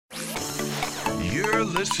You're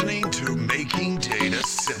listening to Making Data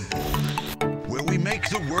Simple, where we make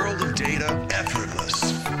the world of data effortless,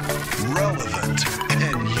 relevant,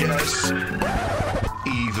 and yes,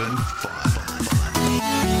 even fun.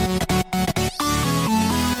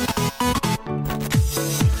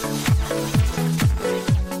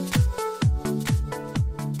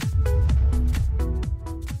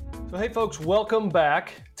 So hey folks, welcome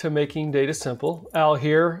back to Making Data Simple. Al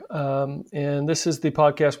here, and this is the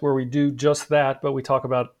podcast where we do just that, but we talk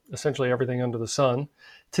about essentially everything under the sun.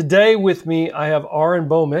 Today with me, I have Aaron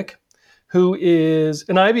Bhowmick, who is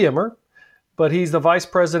an IBMer, but he's the Vice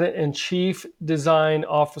President and Chief Design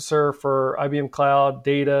Officer for IBM Cloud,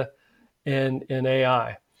 Data, and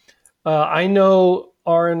AI. I know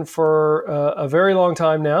Aaron for a very long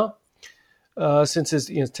time now. Since his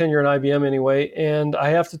tenure in IBM anyway. And I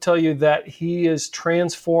have to tell you that he has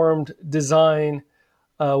transformed design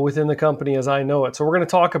within the company as I know it. So we're going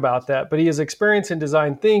to talk about that. But he has experience in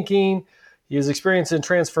design thinking. He has experience in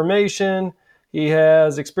transformation. He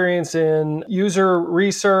has experience in user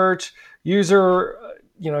research, user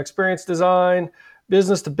experience design,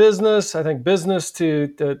 business to business, I think business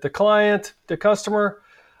to the client, the customer.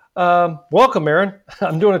 Welcome, Aaron.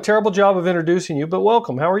 I'm doing a terrible job of introducing you, but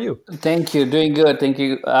welcome. How are you? Thank you. Doing good. Thank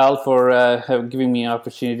you, Al, for giving me an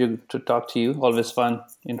opportunity to talk to you. Always fun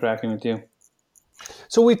interacting with you.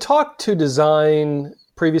 So we talked to design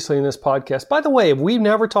previously in this podcast. By the way, have we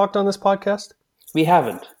never talked on this podcast? We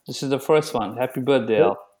haven't. This is the first one. Happy birthday,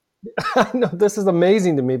 Al. No, this is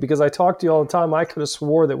amazing to me because I talk to you all the time. I could have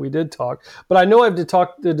swore that we did talk, but I know I've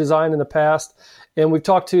talked to design in the past, and we've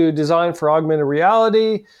talked to design for augmented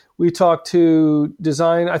reality. We talked to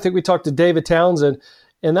design. I think we talked to David Townsend,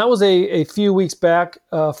 and that was a few weeks back,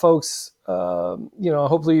 folks.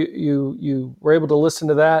 Hopefully you were able to listen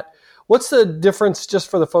to that. What's the difference, just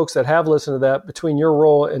for the folks that have listened to that, between your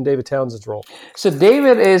role and David Townsend's role? So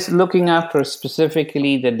David is looking after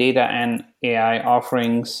specifically the data and AI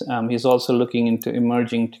offerings. He's also looking into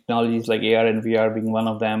emerging technologies like AR and VR being one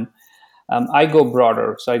of them. I go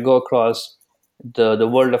broader, so I go across the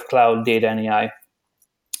world of cloud, data, and AI.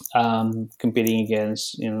 Competing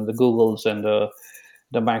against the Googles and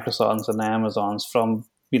the Microsofts and the Amazons from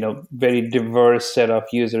very diverse set of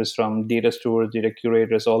users, from data stewards, data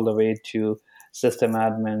curators, all the way to system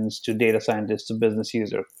admins, to data scientists, to business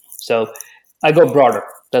user. So I go broader.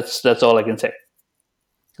 That's all I can say.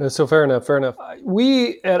 So fair enough.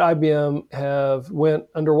 We at IBM have went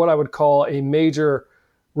under what I would call a major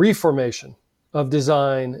reformation of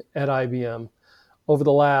design at IBM over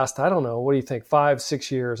the last, I don't know, what do you think,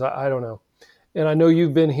 5-6 years? I don't know. And I know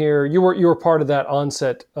you've been here. You were part of that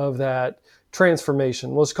onset of that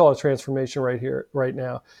transformation. Let's call it transformation right here, right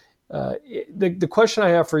now. The question I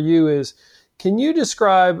have for you is, can you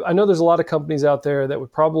describe, I know there's a lot of companies out there that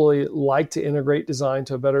would probably like to integrate design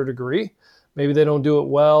to a better degree. Maybe they don't do it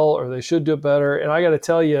well, or they should do it better. And I got to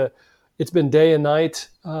tell you, it's been day and night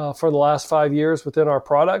for the last 5 years within our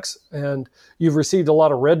products. And you've received a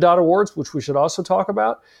lot of Red Dot Awards, which we should also talk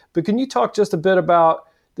about. But can you talk just a bit about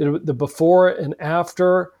the before and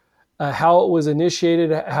after, how it was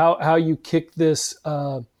initiated, how you kicked this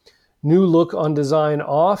new look on design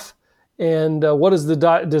off, and what is the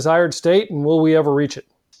desired state, and will we ever reach it?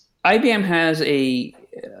 IBM has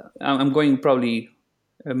I'm going probably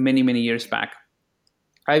many, many years back.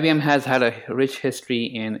 IBM has had a rich history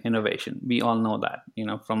in innovation. We all know that,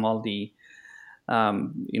 from all the,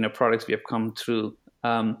 products we have come through.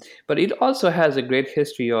 But it also has a great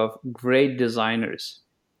history of great designers.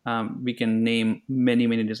 We can name many,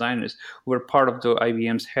 many designers who were part of the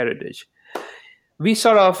IBM's heritage. We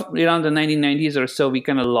sort of, around the 1990s or so, we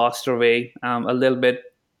kind of lost our way a little bit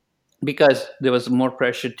because there was more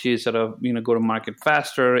pressure to sort of, go to market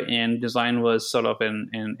faster, and design was sort of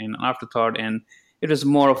an afterthought, and it was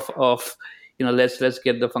more of let's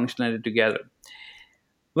get the functionality together.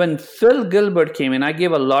 When Phil Gilbert came in, I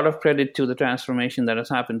give a lot of credit to the transformation that has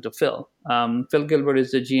happened to Phil. Phil Gilbert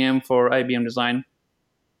is the GM for IBM Design.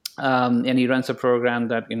 And he runs a program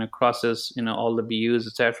that crosses all the BUs,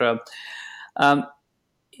 etc.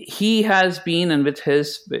 He has been, and with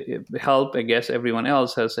his help, I guess everyone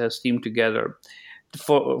else has teamed together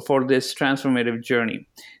for this transformative journey.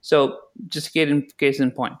 So just case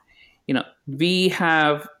in point, we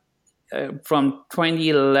have from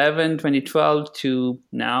 2011, 2012 to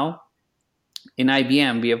now in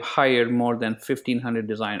IBM, we have hired more than 1,500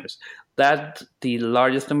 designers. That's the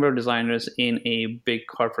largest number of designers in a big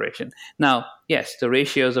corporation. Now, yes, the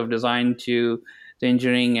ratios of design to the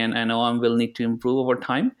engineering and OM will need to improve over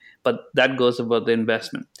time, but that goes about the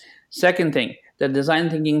investment. Second thing, the design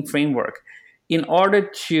thinking framework. in order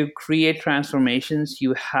to create transformations,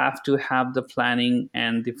 you have to have the planning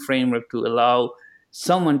and the framework to allow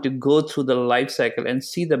someone to go through the life cycle and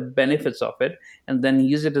see the benefits of it, and then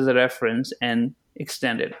use it as a reference and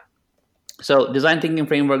extend it. So design thinking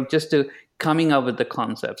framework, just to coming up with the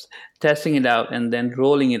concepts, testing it out, and then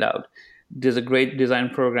rolling it out. There's a great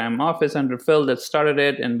design program office under Phil that started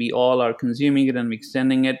it, and we all are consuming it and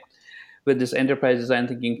extending it with this enterprise design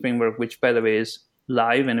thinking framework, which, by the way, is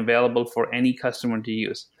live and available for any customer to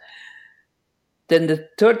use. Then the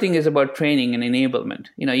third thing is about training and enablement.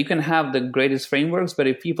 You can have the greatest frameworks, but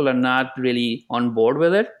if people are not really on board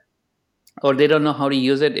with it, or they don't know how to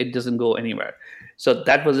use it, it doesn't go anywhere. So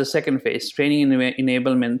that was the second phase, training and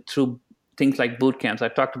enablement through things like boot camps. I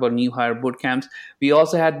talked about new hire boot camps. We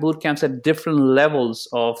also had boot camps at different levels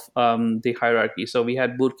of the hierarchy. So we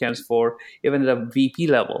had boot camps for even at a VP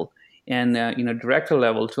level and director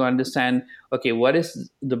level, to understand, okay, what is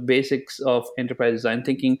the basics of enterprise design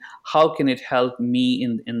thinking? How can it help me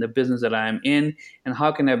in the business that I'm in? And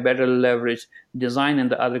how can I better leverage design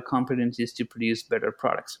and the other competencies to produce better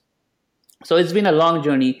products? So it's been a long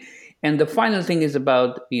journey. And the final thing is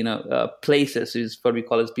about, places, is what we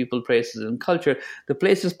call as people, places, and culture. The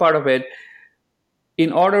places part of it,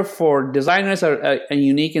 in order for designers are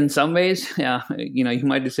unique in some ways. You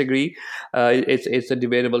might disagree. It's a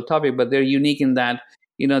debatable topic, but they're unique in that,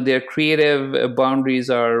 their creative boundaries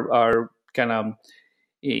are kind of,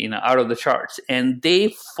 out of the charts. And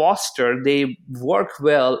they work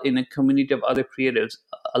well in a community of other creatives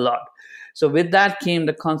a lot. So with that came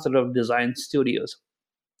the concept of design studios.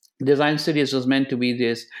 Design studios was meant to be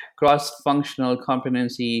this cross-functional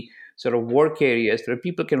competency sort of work areas where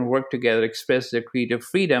people can work together, express their creative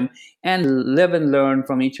freedom, and live and learn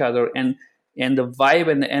from each other, and the vibe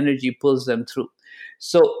and the energy pulls them through.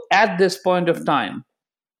 So at this point of time,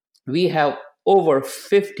 we have over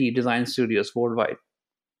 50 design studios worldwide,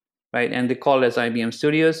 right? And they call it as IBM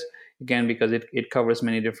Studios, again, because it covers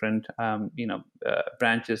many different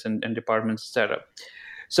branches and departments, etc.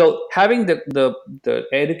 So having the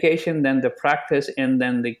education, then the practice, and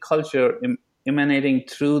then the culture emanating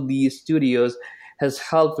through these studios has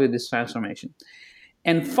helped with this transformation.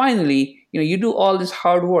 And finally, you do all this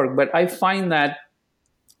hard work, but I find that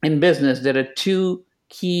in business, there are two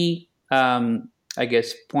key,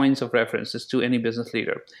 points of references to any business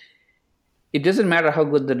leader. It doesn't matter how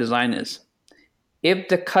good the design is. If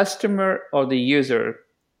the customer or the user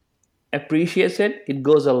appreciates it, it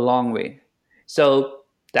goes a long way. So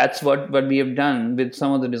that's what we have done with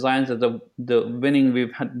some of the designs of the winning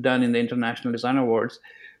we've done in the International Design Awards.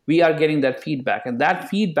 We are getting that feedback, and that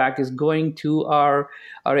feedback is going to our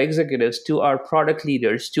executives, to our product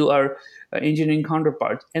leaders, to our engineering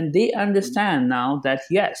counterparts, and they understand now that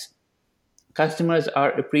yes, customers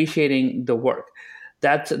are appreciating the work.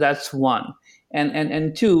 That's one.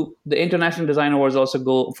 And two, the International Design Awards also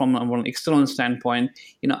go from an external standpoint.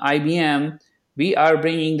 IBM, we are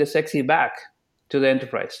bringing the sexy back to the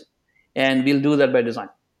enterprise, and we'll do that by design.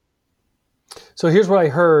 So here's what I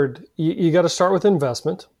heard. You got to start with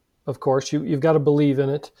investment. Of course, you've got to believe in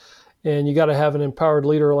it, and you got to have an empowered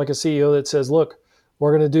leader like a CEO that says, look,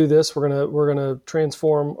 we're going to do this. We're going to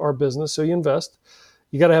transform our business. So you invest.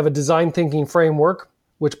 You got to have a design thinking framework,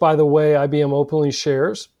 which, by the way, IBM openly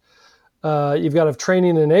shares. You've got to have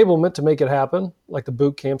training and enablement to make it happen, like the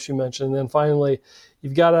boot camps you mentioned. And then finally,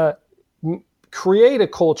 you've got to create a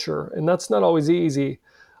culture, and that's not always easy.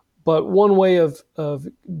 But one way of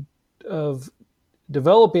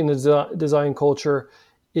developing a design culture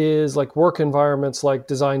is like work environments, like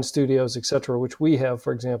design studios, et cetera, which we have,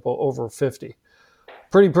 for example, over 50.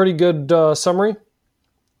 Pretty good summary.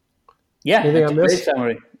 Yeah, it's a great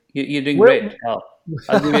summary. You're doing great. I'll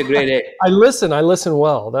give you a grade A. I listen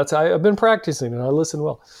well. I've been practicing and I listen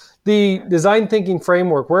well. The design thinking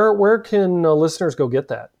framework, where can listeners go get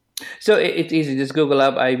that? So it's easy. Just Google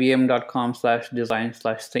up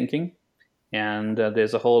ibm.com/design/thinking. And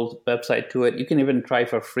there's a whole website to it. You can even try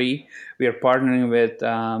for free. We are partnering with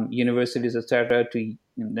universities, etc.,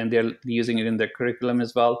 and they're using it in their curriculum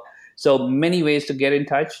as well. So many ways to get in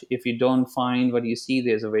touch. If you don't find what you see,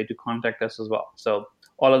 there's a way to contact us as well. So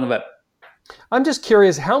all on the web. I'm just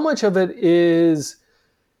curious, how much of it is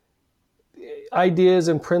ideas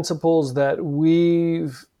and principles that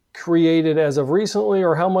we've created as of recently,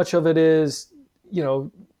 or how much of it is,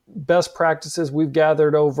 best practices we've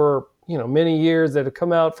gathered over many years that have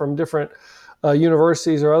come out from different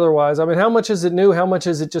universities or otherwise? I mean, how much is it new? How much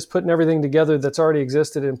is it just putting everything together that's already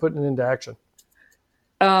existed and putting it into action?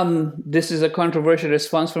 This is a controversial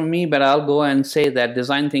response from me, but I'll go and say that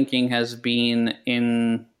design thinking has been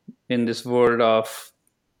in this world of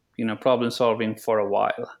problem solving for a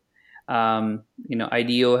while.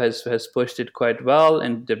 IDEO has pushed it quite well,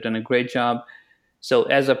 and they've done a great job. So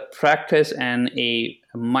as a practice and a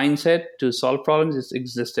mindset to solve problems, it's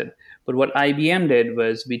existed. But what IBM did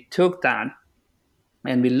was we took that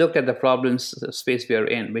and we looked at the problems space we are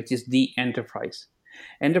in, which is the enterprise.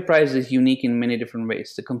 Enterprise is unique in many different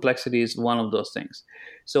ways. The complexity is one of those things.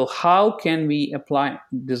 So how can we apply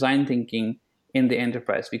design thinking in the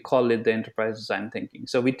enterprise? We call it the enterprise design thinking.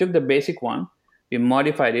 So we took the basic one, we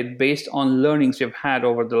modified it based on learnings we've had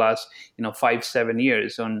over the last 5-7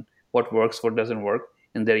 years on what works, what doesn't work,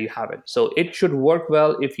 and there you have it. So it should work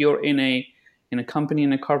well if you're in a company,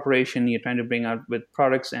 in a corporation, you're trying to bring out with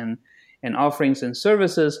products and offerings and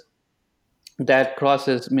services that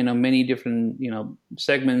crosses many different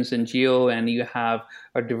segments and geo, and you have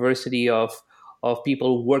a diversity of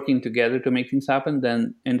people working together to make things happen.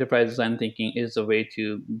 Then enterprise design thinking is the way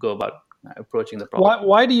to go about approaching the problem.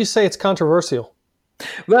 Why do you say it's controversial?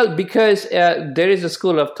 Well, because there is a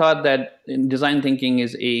school of thought that design thinking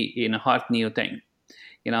is a hot new thing.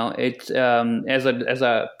 It's as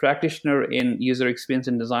a practitioner in user experience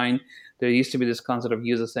and design, there used to be this concept of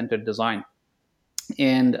user-centered design,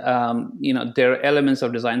 and there are elements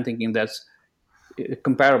of design thinking that's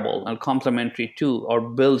comparable and complementary to or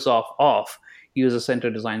builds off of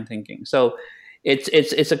user-centered design thinking. So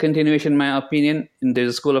it's a continuation, in my opinion. And there's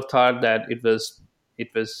a school of thought that it was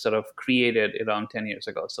sort of created around 10 years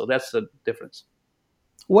ago. So that's the difference.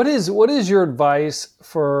 What is your advice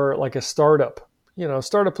for like a startup?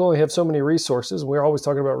 Startups only have so many resources. We're always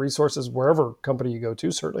talking about resources wherever company you go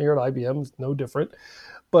to. Certainly here at IBM, it's no different.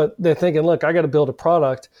 But they're thinking, look, I got to build a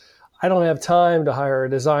product. I don't have time to hire a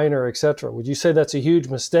designer, et cetera. Would you say that's a huge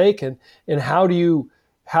mistake? And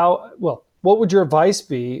what would your advice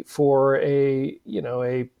be for a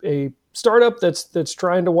startup that's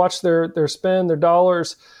trying to watch their spend, their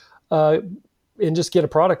dollars, and just get a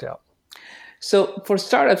product out? So for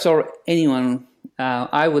startups or anyone,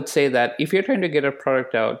 I would say that if you're trying to get a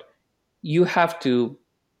product out, you have to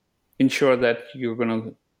ensure that you're going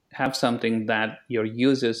to have something that your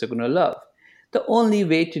users are going to love. The only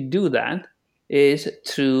way to do that is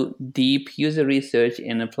through deep user research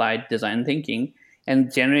and applied design thinking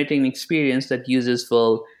and generating an experience that users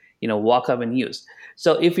will, walk up and use.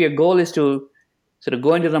 So if your goal is to sort of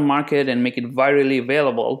go into the market and make it virally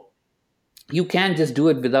available, you can't just do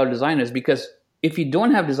it without designers, because if you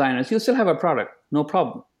don't have designers, you'll still have a product, no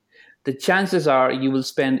problem. The chances are you will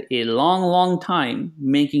spend a long, long time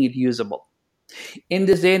making it usable. In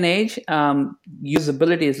this day and age,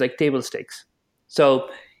 usability is like table stakes. So,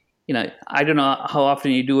 I don't know how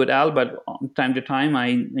often you do it, Al, but time to time,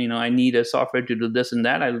 I need a software to do this and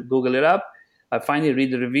that. I'll Google it up. I finally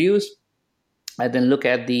read the reviews. I then look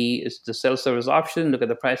at the self-service option, look at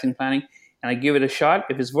the pricing planning, and I give it a shot.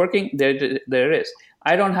 If it's working, there it is.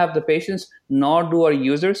 I don't have the patience, nor do our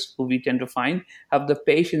users, who we tend to find, have the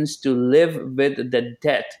patience to live with the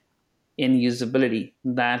debt in usability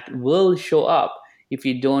that will show up if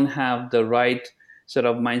you don't have the right sort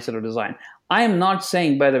of mindset of design. I am not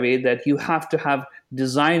saying, by the way, that you have to have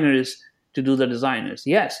designers to do the designers.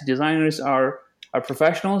 Yes, designers are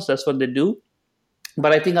professionals. That's what they do.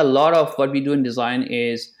 But I think a lot of what we do in design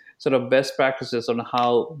is sort of best practices on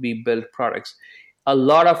how we build products. A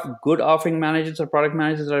lot of good offering managers or product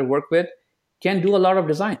managers that I work with can do a lot of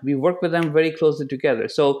design. We work with them very closely together.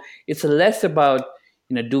 So it's less about,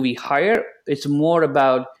 do we hire? It's more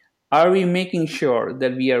about, are we making sure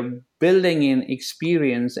that we are building in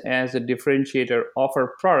experience as a differentiator of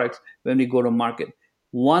our products when we go to market?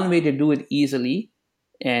 One way to do it easily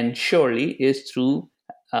and surely is through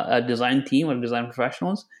a design team or design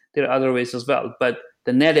professionals. There are other ways as well. But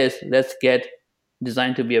the net is, let's get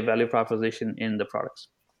design to be a value proposition in the products.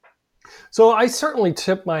 So I certainly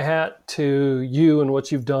tip my hat to you and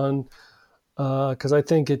what you've done, because I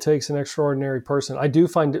think it takes an extraordinary person. I do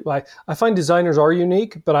find I find designers are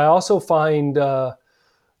unique, but I also find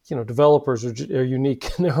developers are unique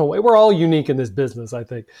in their own way. We're all unique in this business, I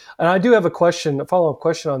think. And I do have a follow-up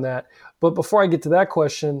question on that. But before I get to that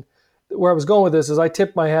question, where I was going with this is I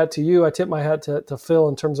tip my hat to you. I tip my hat to Phil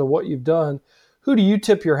in terms of what you've done. Who do you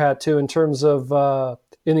tip your hat to in terms of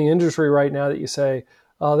in the industry right now that you say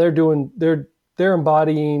they're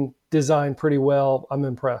embodying design pretty well? I'm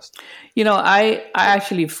impressed. I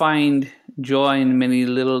actually find joy in many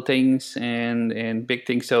little things and big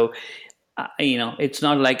things. So, it's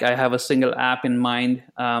not like I have a single app in mind.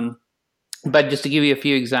 But just to give you a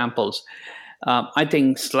few examples, I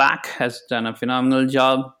think Slack has done a phenomenal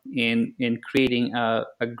job in creating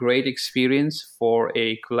a great experience for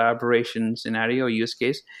a collaboration scenario or use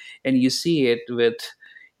case. And you see it with,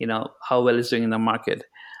 how well it's doing in the market.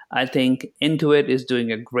 I think Intuit is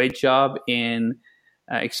doing a great job in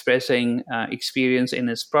expressing experience in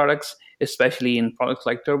its products, especially in products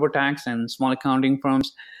like TurboTax and small accounting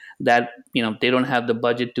firms that they don't have the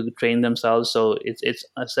budget to train themselves. So it's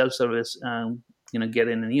a self-service, get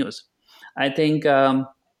in and use. I think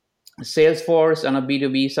Salesforce on a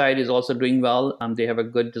B2B side is also doing well. They have a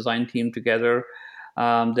good design team together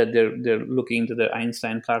that they're looking into the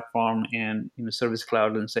Einstein platform and Service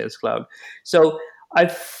Cloud and Sales Cloud. So I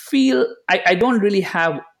feel I don't really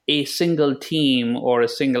have a single team or a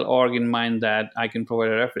single org in mind that I can provide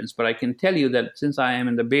a reference, but I can tell you that since I am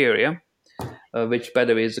in the Bay Area, which by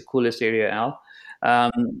the way is the coolest area, Al.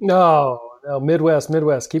 No, Midwest,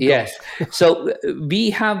 keep going. So we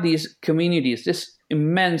have these communities, this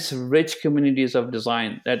immense, rich communities of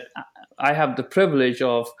design that I have the privilege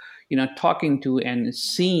of, talking to and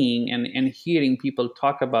seeing and hearing people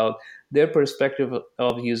talk about their perspective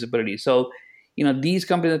of usability. So, these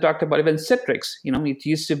companies I talked about, even Citrix, it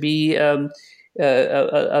used to be a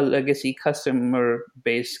legacy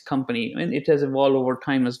customer-based company, and it has evolved over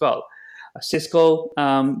time as well. Cisco,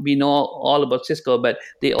 we know all about Cisco, but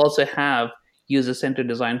they also have user-centered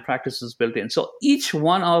design practices built in. So each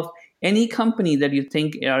one of any company that you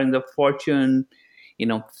think are in the Fortune,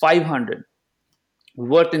 500,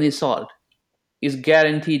 worth any salt, is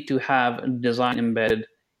guaranteed to have design embedded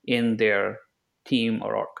in their team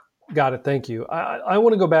or org. Got it. Thank you. I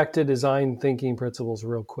want to go back to design thinking principles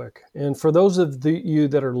real quick. And for those of you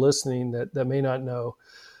that are listening that may not know,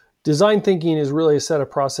 design thinking is really a set of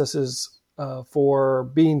processes for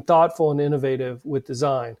being thoughtful and innovative with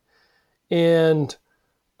design. And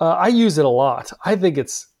I use it a lot. I think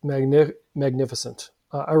it's magnificent.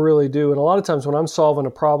 I really do. And a lot of times when I'm solving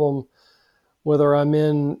a problem, whether I'm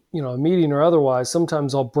in a meeting or otherwise,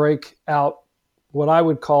 sometimes I'll break out what I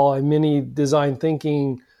would call a mini design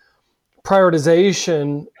thinking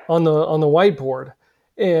prioritization on the whiteboard.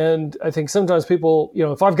 And I think sometimes people,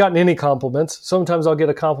 if I've gotten any compliments, sometimes I'll get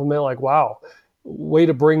a compliment like, wow, way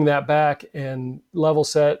to bring that back and level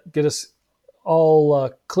set, get us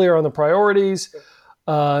all clear on the priorities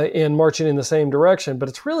and marching in the same direction. But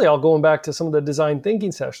it's really all going back to some of the design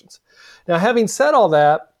thinking sessions. Now, having said all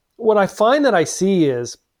that, what I find that I see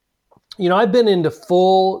is, I've been into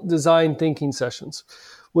full design thinking sessions,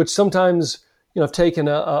 which sometimes I've taken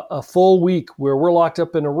a full week where we're locked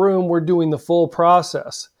up in a room, we're doing the full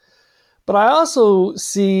process. But I also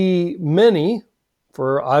see many,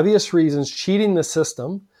 for obvious reasons, cheating the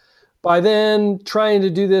system by then trying to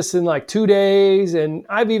do this in like 2 days. And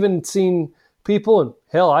I've even seen people, and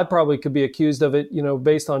hell, I probably could be accused of it,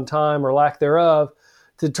 based on time or lack thereof,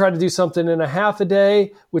 to try to do something in a half a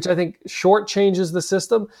day, which I think shortchanges the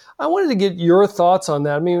system. I wanted to get your thoughts on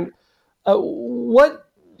that. I mean, what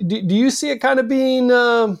do you see it kind of being,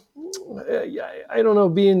 being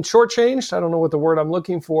shortchanged? I don't know what the word I'm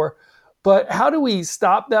looking for, but how do we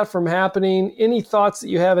stop that from happening? Any thoughts that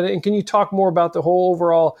you have? And can you talk more about the whole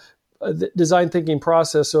overall design thinking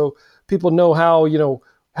process so people know how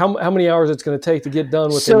many hours it's going to take to get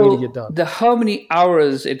done what they need to get done? How many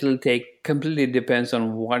hours it will take completely depends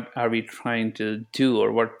on what are we trying to do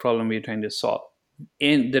or what problem we're trying to solve.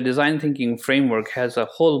 In the design thinking framework has a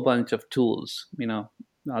whole bunch of tools.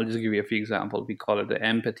 I'll just give you a few examples. We call it the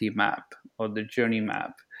empathy map or the journey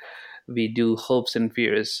map. We do hopes and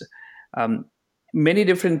fears. Many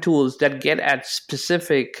different tools that get at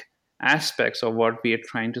specific aspects of what we are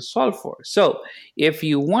trying to solve for. So if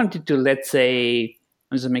you wanted to, let's say,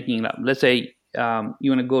 I'm just making it up. Let's say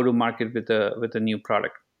you want to go to market with a new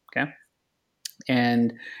product, okay?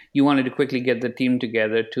 And you wanted to quickly get the team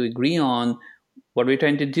together to agree on what we're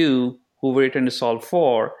trying to do, who we're trying to solve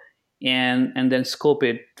for, and then scope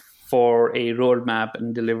it for a roadmap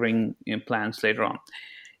and delivering plans later on.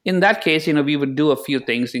 In that case, we would do a few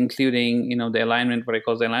things, including, the alignment, what I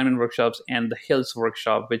call the alignment workshops, and the HILS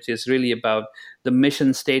workshop, which is really about the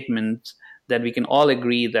mission statements that we can all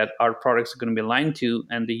agree that our products are going to be aligned to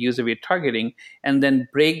and the user we're targeting, and then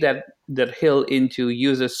break that hill into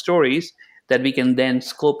user stories that we can then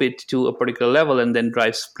scope it to a particular level and then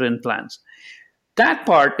drive sprint plans. That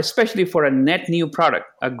part, especially for a net new product,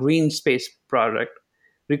 a green space product,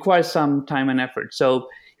 requires some time and effort. So,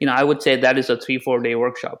 I would say that is a 3-4 day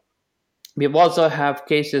workshop. We have also have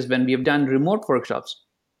cases when we have done remote workshops.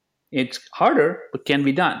 It's harder, but can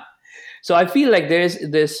be done. So I feel like there is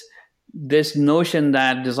this notion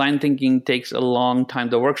that design thinking takes a long time.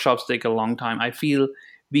 The workshops take a long time. I feel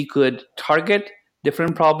we could target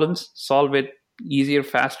different problems, solve it easier,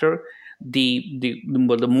 faster. The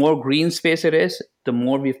more green space it is, the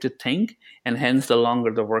more we have to think, and hence the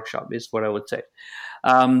longer the workshop is, what I would say.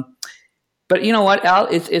 But you know what, Al?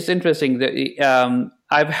 It's interesting that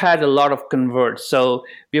I've had a lot of converts. So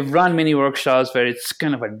we've run many workshops where it's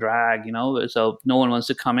kind of a drag, so no one wants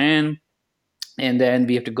to come in. And then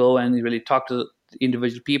we have to go and really talk to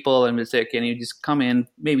individual people, and we'll say, can you just come in,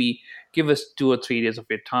 maybe give us 2 or 3 days of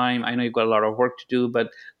your time. I know you've got a lot of work to do, but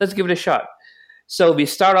let's give it a shot. So we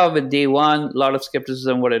start off with day one, a lot of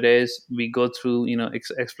skepticism, what it is. We go through,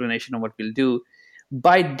 explanation of what we'll do.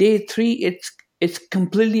 By day 3, it's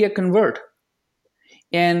completely a convert.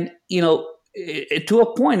 And, to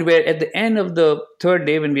a point where at the end of the 3rd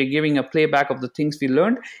day, when we're giving a playback of the things we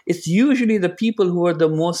learned, it's usually the people who are the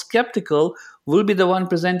most skeptical will be the one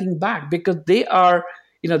presenting back, because they are,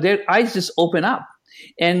 their eyes just open up.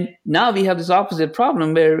 And now we have this opposite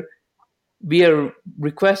problem where we are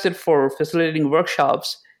requested for facilitating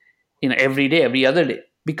workshops, every day, every other day,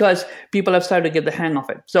 because people have started to get the hang of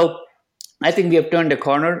it. So I think we have turned a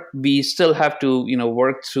corner. We still have to,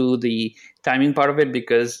 work through the timing part of it,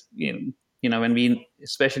 because, when we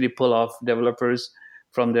especially pull off developers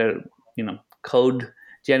from their, code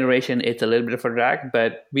generation, it's a little bit of a drag,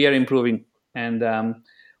 but we are improving, and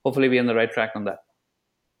hopefully we're on the right track on that.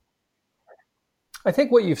 I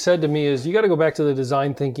think what you've said to me is you got to go back to the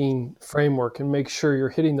design thinking framework and make sure you're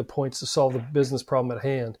hitting the points to solve the business problem at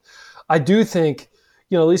hand. I do think,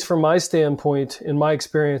 at least from my standpoint, in my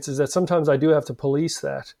experience, is that sometimes I do have to police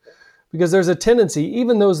that, because there's a tendency,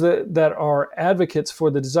 even those that are advocates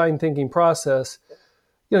for the design thinking process,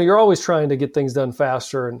 you're always trying to get things done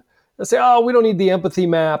faster, and they say, oh, we don't need the empathy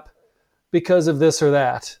map because of this or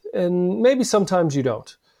that. And maybe sometimes you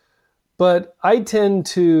don't. But I tend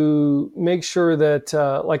to make sure that,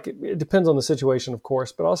 it depends on the situation, of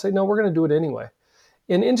course, but I'll say, no, we're going to do it anyway.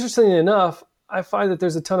 And interestingly enough, I find that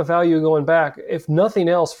there's a ton of value going back, if nothing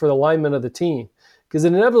else, for the alignment of the team. Because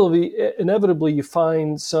inevitably you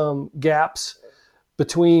find some gaps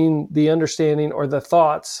between the understanding or the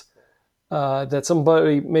thoughts that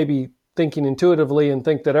somebody may be thinking intuitively and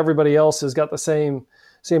think that everybody else has got the same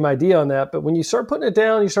idea on that. But when you start putting it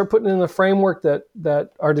down, you start putting it in the framework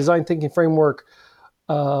that our design thinking framework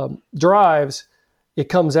drives, it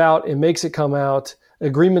comes out, it makes it come out,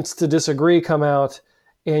 agreements to disagree come out,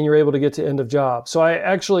 and you're able to get to end of job. So I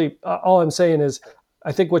actually, all I'm saying is,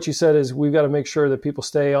 I think what you said is we've got to make sure that people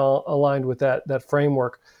stay aligned with that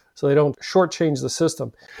framework so they don't shortchange the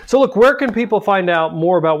system. So look, where can people find out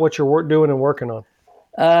more about what you're doing and working on?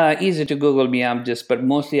 Easy to Google me. But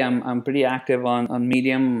mostly I'm pretty active on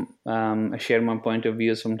Medium. I share my point of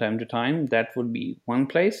views from time to time. That would be one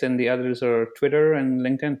place, and the others are Twitter and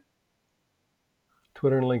LinkedIn.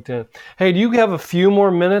 Twitter and LinkedIn. Hey, do you have a few more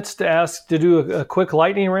minutes to do a quick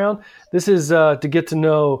lightning round? This is to get to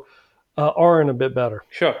know Aaron a bit better.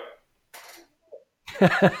 Sure.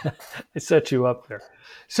 I set you up there.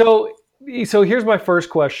 So here's my first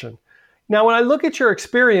question. Now, when I look at your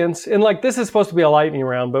experience, and this is supposed to be a lightning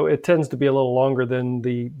round, but it tends to be a little longer than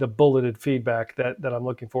the bulleted feedback that I'm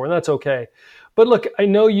looking for, and that's okay. But look, I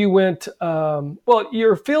know you went,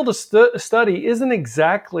 your field of study isn't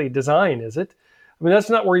exactly design, is it? I mean,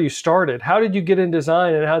 that's not where you started. How did you get in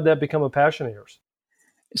design, and how did that become a passion of yours?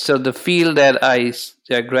 So the field that I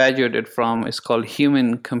graduated from is called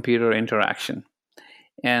human-computer interaction.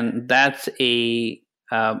 And that's a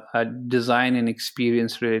design and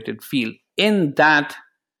experience-related field. In that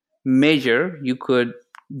major, you could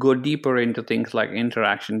go deeper into things like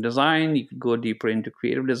interaction design. You could go deeper into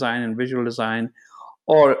creative design and visual design,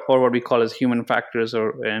 or what we call as human factors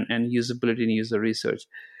and usability and user research.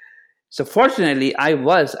 So fortunately, I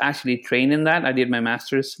was actually trained in that. I did my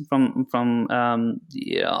master's on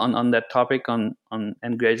that topic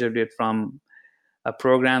and graduated from a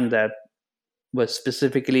program that was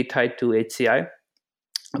specifically tied to HCI.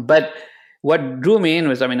 But what drew me in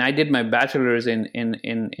was, I did my bachelor's in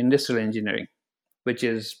industrial engineering, which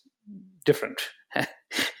is different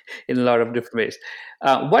in a lot of different ways.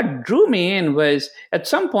 What drew me in was, at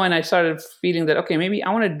some point, I started feeling that, okay, maybe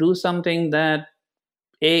I want to do something that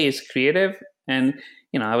is creative. And,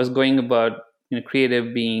 I was going about,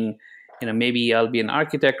 creative being, maybe I'll be an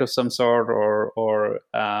architect of some sort or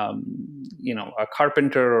a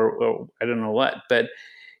carpenter or I don't know what. But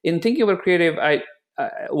in thinking about creative,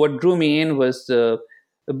 what drew me in was the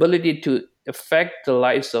ability to affect the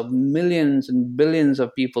lives of millions and billions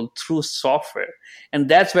of people through software. And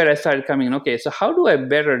that's where I started coming in. Okay, so how do I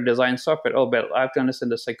better design software? Oh, well, I have to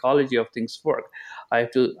understand the psychology of things work. I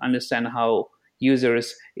have to understand how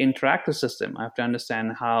users interact with the system. I have to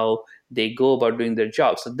understand how they go about doing their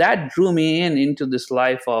job. So that drew me into this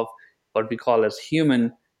life of what we call as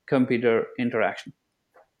human-computer interaction.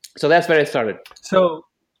 So that's where I started.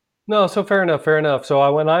 No, so fair enough, fair enough.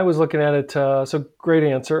 So when I was looking at it, so great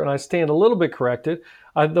answer, and I stand a little bit corrected,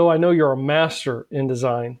 though I know you're a master in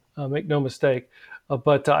design, make no mistake.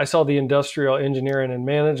 But I saw the industrial engineering and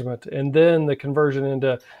management, and then the conversion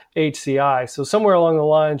into HCI. So somewhere along the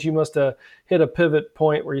lines, you must have hit a pivot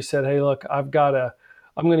point where you said, "Hey, look, I'm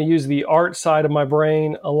going to use the art side of my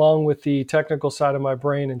brain along with the technical side of my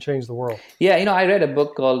brain and change the world." Yeah, I read a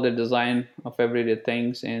book called The Design of Everyday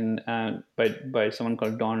Things, and by someone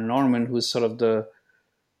called Don Norman, who's sort of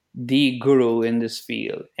the guru in this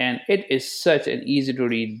field. And it is such an easy to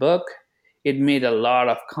read book. It made a lot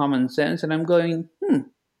of common sense, and I'm going,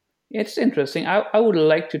 it's interesting. I would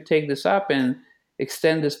like to take this up and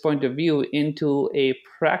extend this point of view into a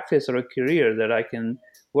practice or a career that I can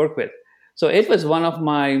work with. So it was one of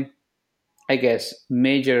my, I guess,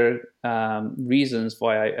 major reasons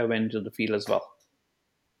why I went into the field as well.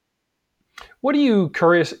 What are you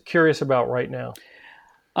curious about right now?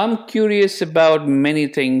 I'm curious about many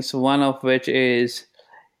things, one of which is,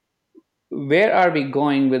 where are we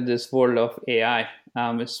going with this world of AI?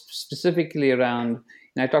 Specifically around,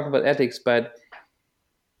 and I talked about ethics, but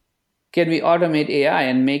can we automate AI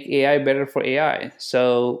and make AI better for AI?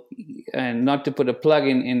 So, and not to put a plug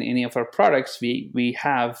in any of our products, we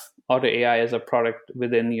have Auto AI as a product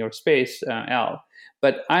within your space, Al.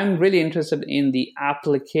 But I'm really interested in the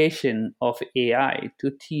application of AI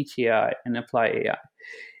to teach AI and apply AI.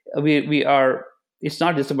 It's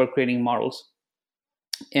not just about creating models.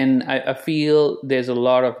 And I feel there's a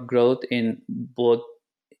lot of growth in both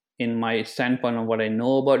in my standpoint of what I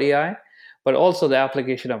know about AI, but also the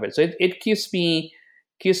application of it. So it keeps me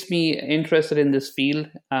interested in this field.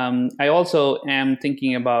 I also am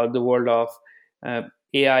thinking about the world of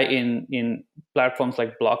AI in platforms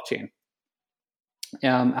like blockchain.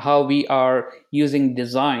 How we are using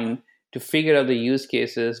design to figure out the use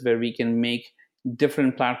cases where we can make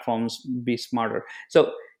different platforms be smarter.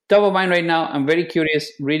 So top of mind right now, I'm very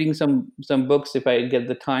curious, reading some books if I get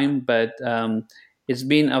the time, but it's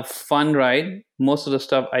been a fun ride. Most of the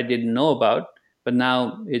stuff I didn't know about, but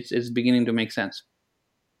now it's beginning to make sense.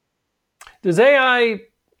 Does AI,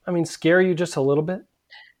 scare you just a little bit?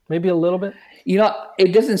 Maybe a little bit?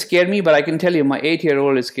 It doesn't scare me, but I can tell you my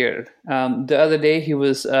 8-year-old is scared. The other day he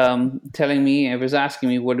was telling me, he was asking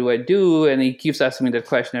me, what do I do? And he keeps asking me that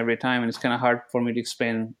question every time. And it's kind of hard for me to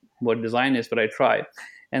explain what design is, but I try.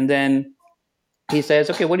 And then he says,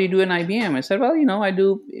 okay, what do you do in IBM? I said, well, I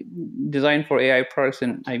do design for AI products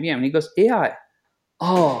in IBM. And he goes, AI?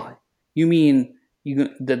 Oh, you mean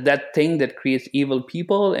that thing that creates evil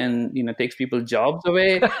people and takes people's jobs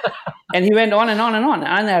away? And he went on and on and on.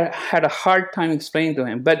 And I had a hard time explaining to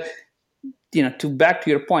him. But back to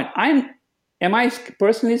your point, am I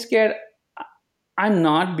personally scared? I'm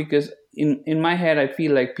not, because in my head I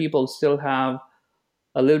feel like people still have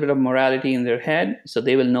a little bit of morality in their head, so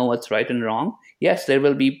they will know what's right and wrong. Yes, there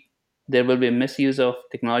will be a misuse of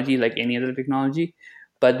technology like any other technology,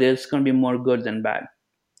 but there's going to be more good than bad.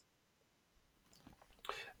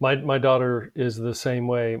 My daughter is the same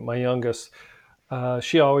way. My youngest,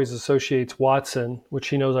 she always associates Watson, which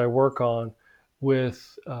she knows I work on,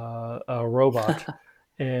 with a robot.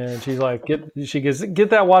 And she's like, get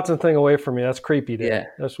that Watson thing away from me. That's creepy, Dad. Yeah.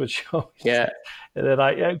 That's what she always says. And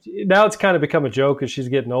then now it's kind of become a joke as she's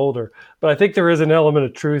getting older. But I think there is an element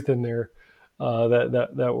of truth in there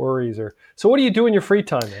that worries her. So what do you do in your free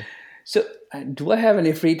time, then? So do I have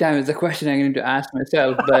any free time is the question I'm going to ask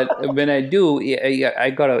myself. But when I do,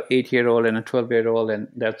 I got an 8-year-old and a 12-year-old, and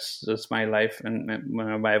that's my life and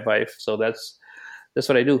my wife. So that's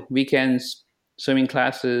what I do. Weekends, swimming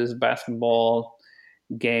classes, basketball,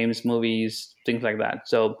 games, movies, things like that.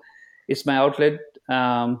 So it's my outlet.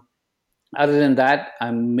 Other than that,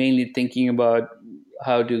 I'm mainly thinking about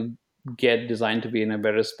how to get design to be in a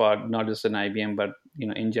better spot, not just in IBM, but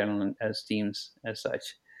in general as teams as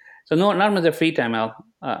such. So no, not much of free time, Al.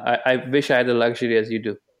 I wish I had the luxury as you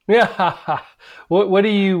do. Yeah. What do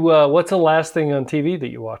you? What's the last thing on TV that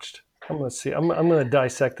you watched? I'm gonna see. I'm gonna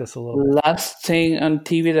dissect this a little bit. Last thing on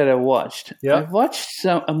TV that I watched. Yeah. I watched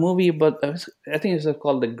a movie, but I think it's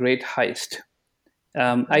called The Great Heist.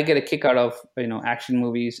 I get a kick out of action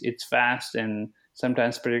movies. It's fast and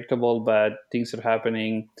sometimes predictable, but things are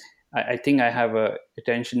happening. I think I have a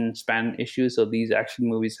attention span issue, so these action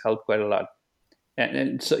movies help quite a lot.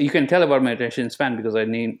 And so you can tell about my attention span because I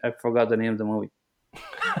forgot the name of the movie.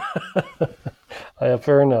 Yeah,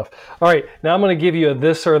 fair enough. All right, now I'm going to give you a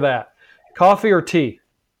this or that. Coffee or tea?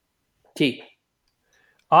 Tea.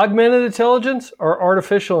 Augmented intelligence or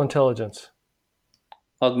artificial intelligence?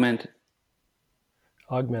 Augmented.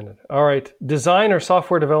 All right. Design or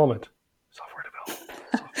software development?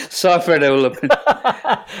 Software development.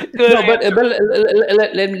 Good No, but, answer.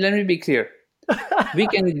 let me be clear. We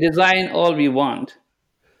can design all we want,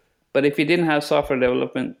 but if we didn't have software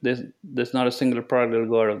development, there's not a single product that will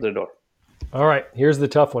go out of the door. All right, here's the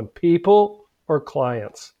tough one. People or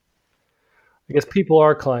clients? I guess people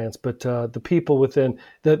are clients, but the people within,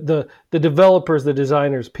 the developers, the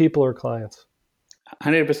designers, people or clients?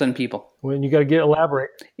 100% people. When you got to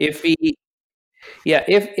elaborate. If we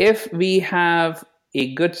have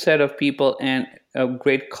a good set of people and a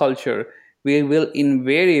great culture, we will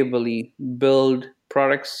invariably build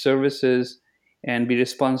products, services, and be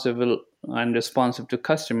responsive to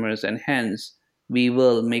customers, and hence we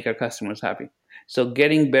will make our customers happy. So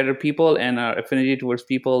getting better people and our affinity towards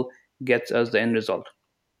people gets us the end result.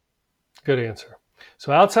 Good answer.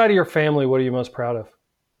 So outside of your family, what are you most proud of?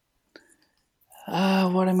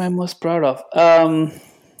 What am I most proud of?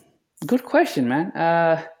 Good question, man.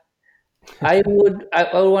 I would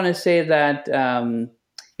want to say that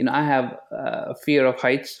I have a fear of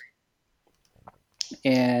heights,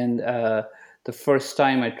 and the first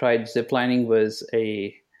time I tried ziplining was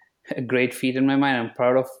a great feat in my mind. I'm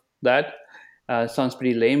proud of that. Sounds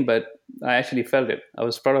pretty lame, but I actually felt it. I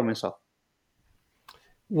was proud of myself.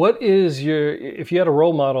 What is if you had a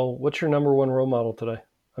role model, what's your number one role model today?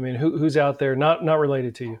 I mean, who's out there, not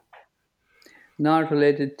related to you? Not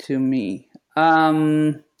related to me.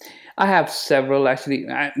 I have several, actually.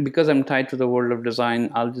 Because I'm tied to the world of design,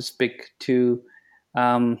 I'll just pick two.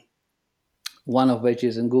 One of which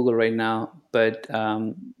is in Google right now, but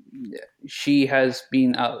she has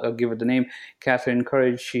been, I'll give her the name, Catherine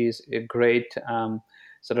Courage. She's a great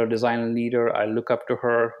sort of design leader. I look up to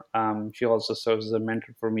her. She also serves as a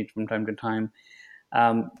mentor for me from time to time.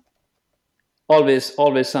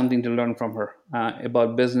 Always something to learn from her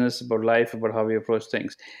about business, about life, about how we approach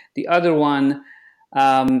things. The other one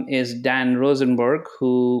is Dan Rosenberg,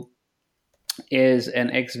 who is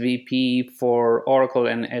an ex-VP for Oracle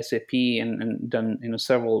and SAP and done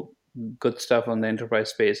several good stuff on the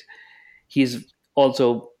enterprise space. He's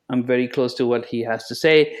also, I'm very close to what he has to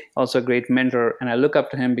say, also a great mentor, and I look up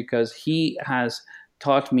to him because he has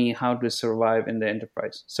taught me how to survive in the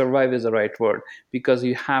enterprise. Survive is the right word, because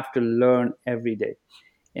you have to learn every day.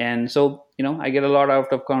 And so, I get a lot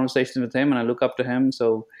out of conversations with him, and I look up to him.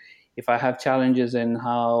 So if I have challenges in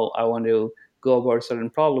how I want to go about certain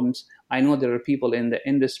problems, I know there are people in the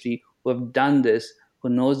industry who have done this, who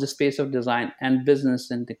knows the space of design and business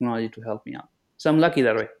and technology to help me out. So I'm lucky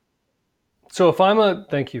that way. So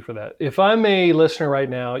thank you for that. If I'm a listener right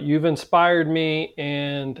now, you've inspired me,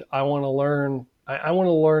 and I want to learn. I want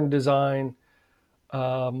to learn design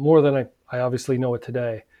more than I obviously know it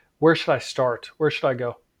today. Where should I start? Where should I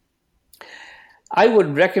go? I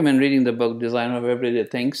would recommend reading the book Design of Everyday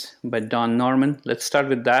Things by Don Norman. Let's start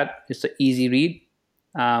with that. It's an easy read.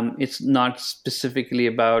 It's not specifically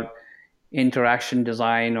about interaction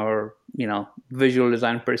design or visual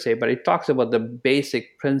design per se, but it talks about the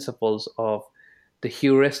basic principles of the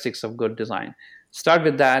heuristics of good design. Start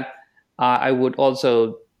with that. I would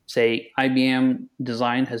also say IBM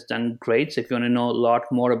Design has done great. So if you want to know a lot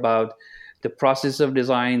more about the process of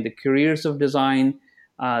design, the careers of design,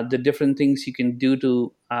 the different things you can do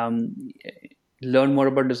to learn more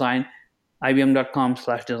about design,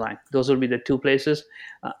 ibm.com/design. Those will be the two places.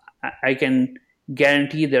 I can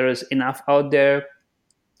guarantee there is enough out there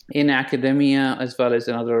in academia as well as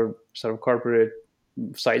in other sort of corporate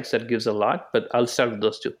sites that gives a lot, but I'll start with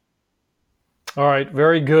those two. All right,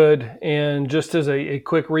 very good. And just as a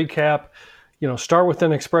quick recap, start with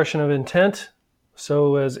an expression of intent.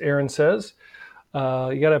 So as Aaron says, you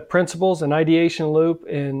got to have principles, an ideation loop,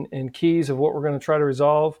 and keys of what we're going to try to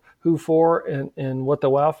resolve, who for, and what the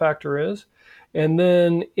wow factor is. And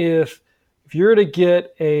then if you're to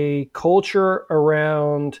get a culture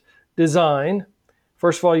around design,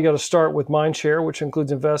 first of all, you got to start with Mindshare, which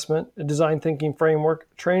includes investment, a design thinking framework,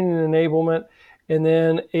 training and enablement, and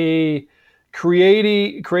then a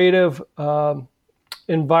creative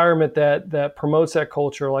environment that promotes that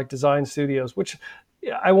culture, like design studios, which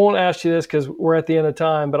I won't ask you this because we're at the end of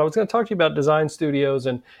time, but I was going to talk to you about design studios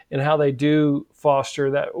and how they do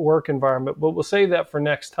foster that work environment, but we'll save that for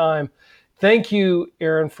next time. Thank you,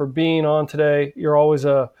 Aaron, for being on today. You're always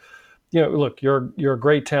look, you're a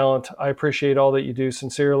great talent. I appreciate all that you do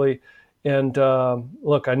sincerely. And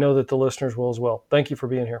look, I know that the listeners will as well. Thank you for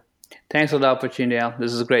being here. Thanks for the opportunity, Al.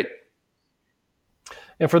 This is great.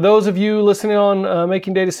 And for those of you listening on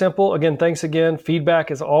Making Data Simple, again, thanks again.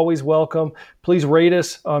 Feedback is always welcome. Please rate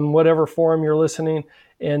us on whatever forum you're listening.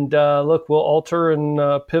 And look, we'll alter and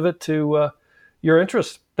pivot to your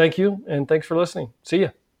interests. Thank you, and thanks for listening. See ya.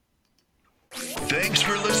 Thanks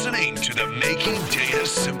for listening to the Making Data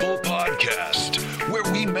Simple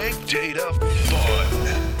make data fun.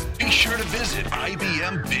 Be sure to visit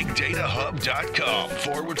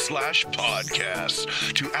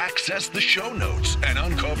IBMBigDataHub.com/podcasts to access the show notes and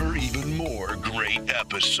uncover even more great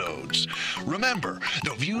episodes. Remember,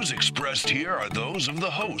 the views expressed here are those of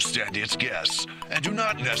the host and its guests and do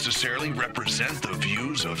not necessarily represent the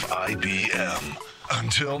views of IBM.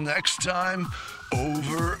 Until next time,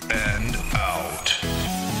 over and out.